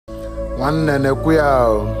nwanne na-ekwu ya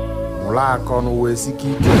ụlọ akọ n'uwe sike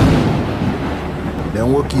ike na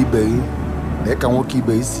nwoke ibe gị na ka nwoke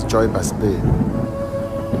ibe gị si chọọ ịba Spain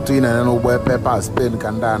otu ị na-ene n'ụgbọ pepa Spain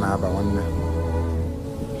ka ndị a na-aba nwanne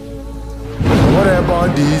nwere ebe ọ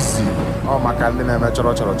dị isi ọ maka ndị na-eme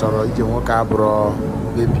chọrọ ije nwoke abụrụ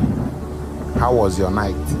baby. How was your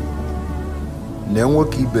night? Na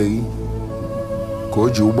nwoke ibe gị ka o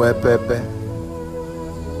ji ụgbọ pepe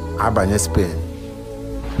abanye Spain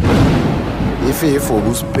ife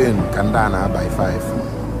obu Spain ka ndị a na-aba 5.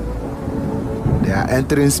 They are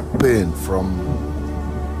entering Spain from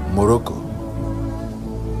Morocco.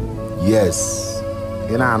 Yes,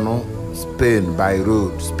 ị na-anụ Spain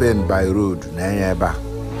by road na-enye ebe a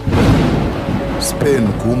Spain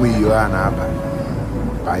ka ụmụ iyo a na-aba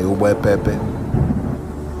by ụgbọ pepe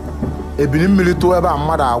ebili mmiri tụọ ebe a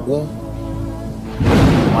mmadụ agwụ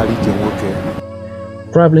mmadụ ije nwoke.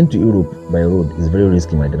 Traveling to Europe by road is very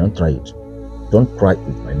risky, my dear. Don't try it. Don't try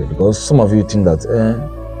it, my dear, because some of you think that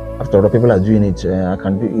after all people are doing it, I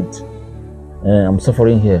can do it. I'm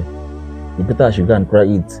suffering here. The better I should go and try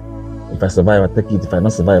it. If I survive, I take it. If I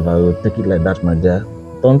not survive, I will take it like that, my dear.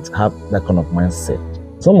 Don't have that kind of mindset.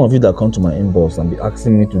 Some of you that come to my inbox and be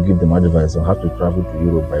asking me to give them advice on how to travel to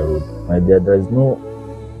Europe by road, my dear, there is no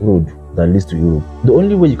road that leads to Europe. The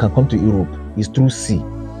only way you can come to Europe is through sea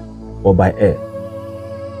or by air.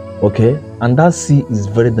 Okay, and that sea is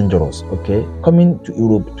very dangerous. Okay, coming to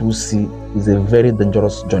Europe through sea is a very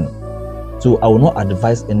dangerous journey, so I will not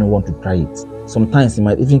advise anyone to try it. Sometimes you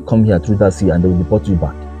might even come here through that sea and they will deport you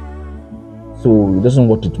back, so it doesn't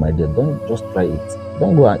worth it, my dear. Don't just try it.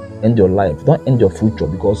 Don't go and end your life. Don't end your future,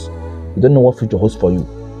 because you don't know what future holds for you.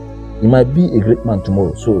 You might be a great man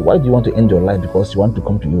tomorrow, so why do you want to end your life because you want to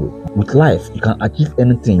come to Europe? With life, you can achieve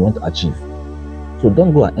anything you want to achieve, so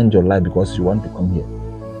don't go and end your life because you want to come here.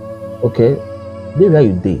 Okay, dey where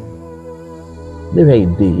you dey. Dey where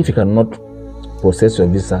you dey. If you cannot process your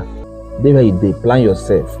visa, dey where you dey. Plan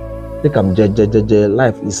yourself. Take am jeje.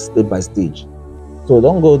 Life is step by stage. So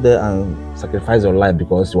don't go there and sacrifice your life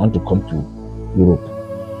because you want to come to Europe.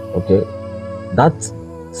 Okay, that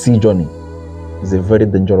sea journey is a very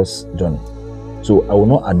dangerous journey. So I will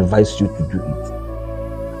not advise you to do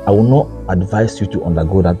it. I will not advise you to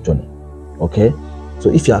undergo that journey. Okay. So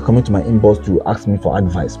if you are coming to my inbox to ask me for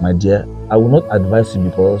advice, my dear, I will not advise you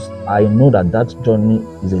because I know that that journey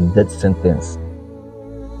is a death sentence.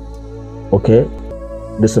 Okay?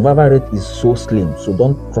 The survival rate is so slim, so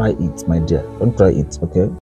don't try it, my dear. Don't try it, okay?